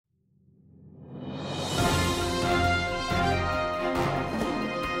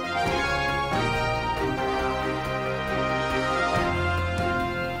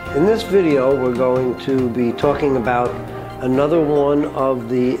In this video, we're going to be talking about another one of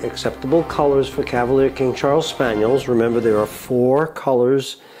the acceptable colors for Cavalier King Charles Spaniels. Remember, there are 4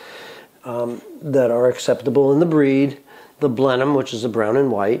 colors that are acceptable in the breed. The Blenheim, which is a brown and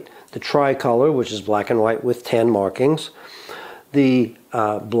white. The tricolor, which is black and white with tan markings. The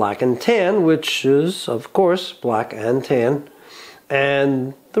black and tan, which is, of course, black and tan.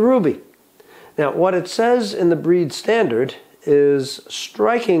 And the Ruby. Now, what it says in the breed standard is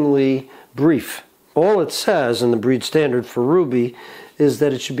strikingly brief. All it says in the breed standard for Ruby is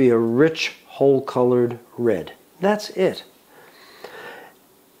that it should be a rich, whole-colored red. That's it.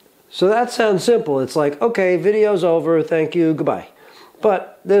 So that sounds simple. It's like, okay, video's over, thank you, goodbye.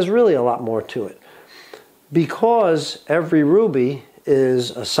 But there's really a lot more to it. Because every Ruby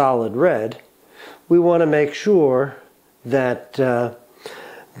is a solid red, we want to make sure that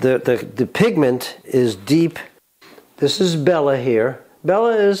the pigment is deep. This is Bella here.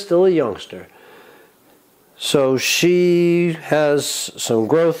 Bella is still a youngster. So she has some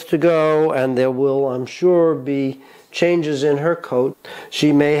growth to go, and there will, I'm sure, be changes in her coat.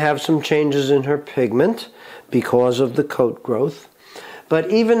 She may have some changes in her pigment because of the coat growth.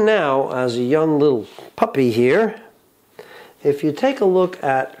 But even now, as a young little puppy here, if you take a look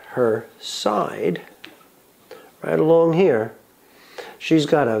at her side, right along here, she's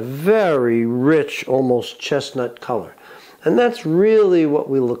got a very rich, almost chestnut color. And that's really what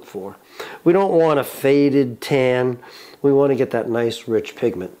we look for. We don't want a faded tan. We want to get that nice, rich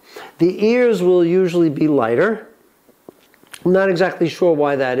pigment. The ears will usually be lighter. I'm not exactly sure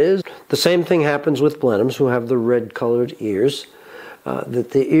why that is. The same thing happens with Blenheims, who have the red-colored ears.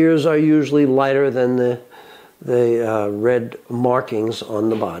 That the ears are usually lighter than the red markings on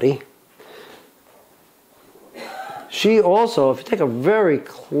the body. She also, if you take a very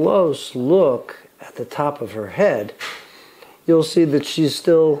close look at the top of her head, you'll see that she's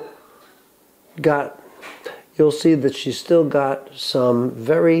still got some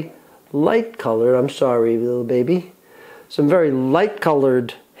very light colored, I'm sorry, little baby, some very light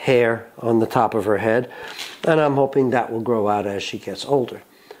colored hair on the top of her head, and I'm hoping that will grow out as she gets older.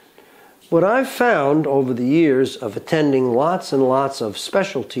 What I've found over the years of attending lots and lots of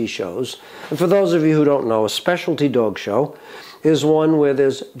specialty shows, and for those of you who don't know, a specialty dog show is one where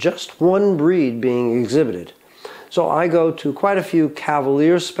there's just one breed being exhibited. So I go to quite a few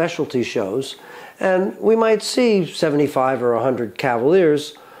Cavalier specialty shows, and we might see 75 or 100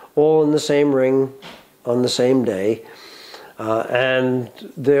 Cavaliers all in the same ring on the same day. And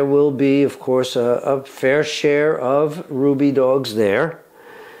there will be, of course, a fair share of Ruby dogs there.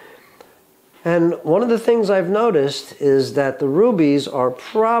 And one of the things I've noticed is that the Rubies are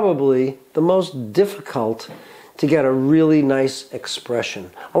probably the most difficult to get a really nice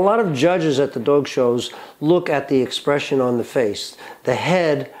expression. A lot of judges at the dog shows look at the expression on the face. The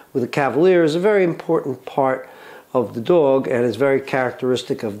head with a Cavalier is a very important part of the dog and is very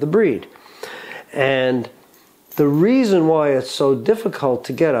characteristic of the breed. And the reason why it's so difficult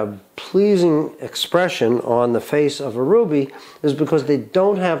to get a pleasing expression on the face of a Ruby is because they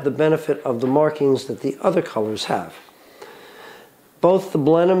don't have the benefit of the markings that the other colors have. Both the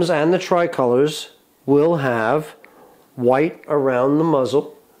Blenheims and the tricolors will have white around the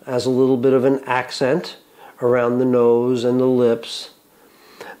muzzle as a little bit of an accent around the nose and the lips.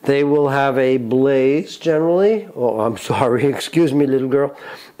 They will have a blaze generally. Oh, I'm sorry, excuse me, little girl.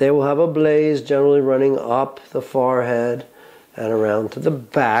 They will have a blaze generally running up the forehead and around to the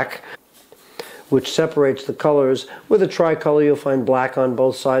back, which separates the colors. With a tricolor, you'll find black on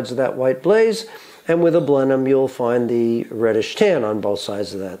both sides of that white blaze, and with a Blenheim, you'll find the reddish tan on both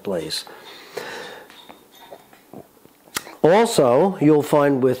sides of that blaze. Also, you'll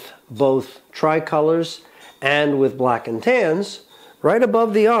find with both tricolors and with black and tans, right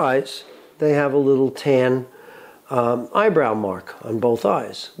above the eyes, they have a little tan eyebrow mark on both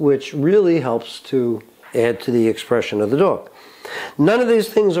eyes, which really helps to add to the expression of the dog. None of these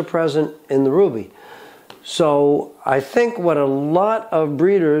things are present in the Ruby. So I think what a lot of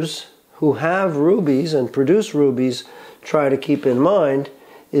breeders who have Rubies and produce Rubies try to keep in mind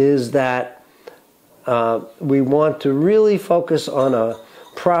is that we want to really focus on a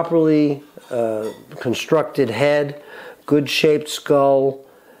properly constructed head, good shaped skull,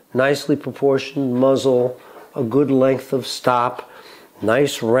 nicely proportioned muzzle, a good length of stop,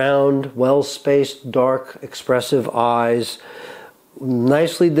 nice round, well-spaced, dark, expressive eyes,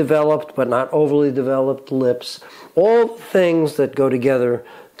 nicely developed but not overly developed lips, all things that go together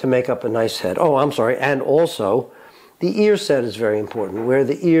to make up a nice head. Oh, I'm sorry, and also the ear set is very important. Where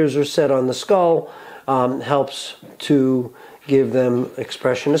the ears are set on the skull helps to give them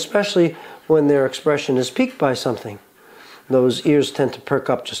expression, especially when their expression is piqued by something. those ears tend to perk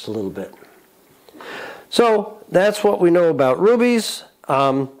up just a little bit. So that's what we know about rubies.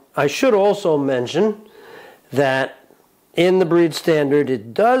 I should also mention that in the breed standard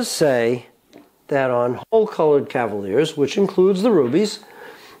it does say that on whole-colored Cavaliers, which includes the rubies,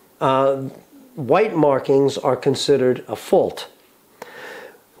 white markings are considered a fault.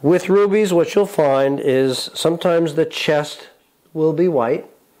 With rubies, what you'll find is sometimes the chest will be white.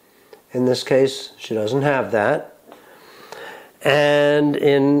 In this case, she doesn't have that. And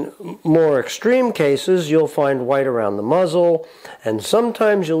in more extreme cases, you'll find white around the muzzle, and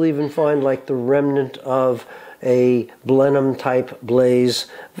sometimes you'll even find like the remnant of a Blenheim-type blaze,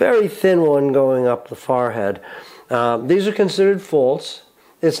 very thin one going up the forehead. These are considered faults.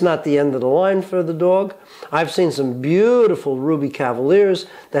 It's not the end of the line for the dog. I've seen some beautiful ruby Cavaliers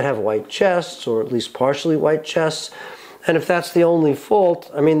that have white chests, or at least partially white chests. And if that's the only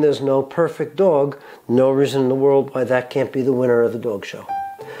fault, I mean, there's no perfect dog. No reason in the world why that can't be the winner of the dog show.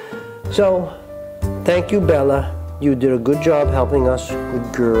 So, thank you, Bella. You did a good job helping us.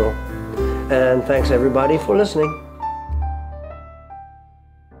 Good girl. And thanks, everybody, for listening.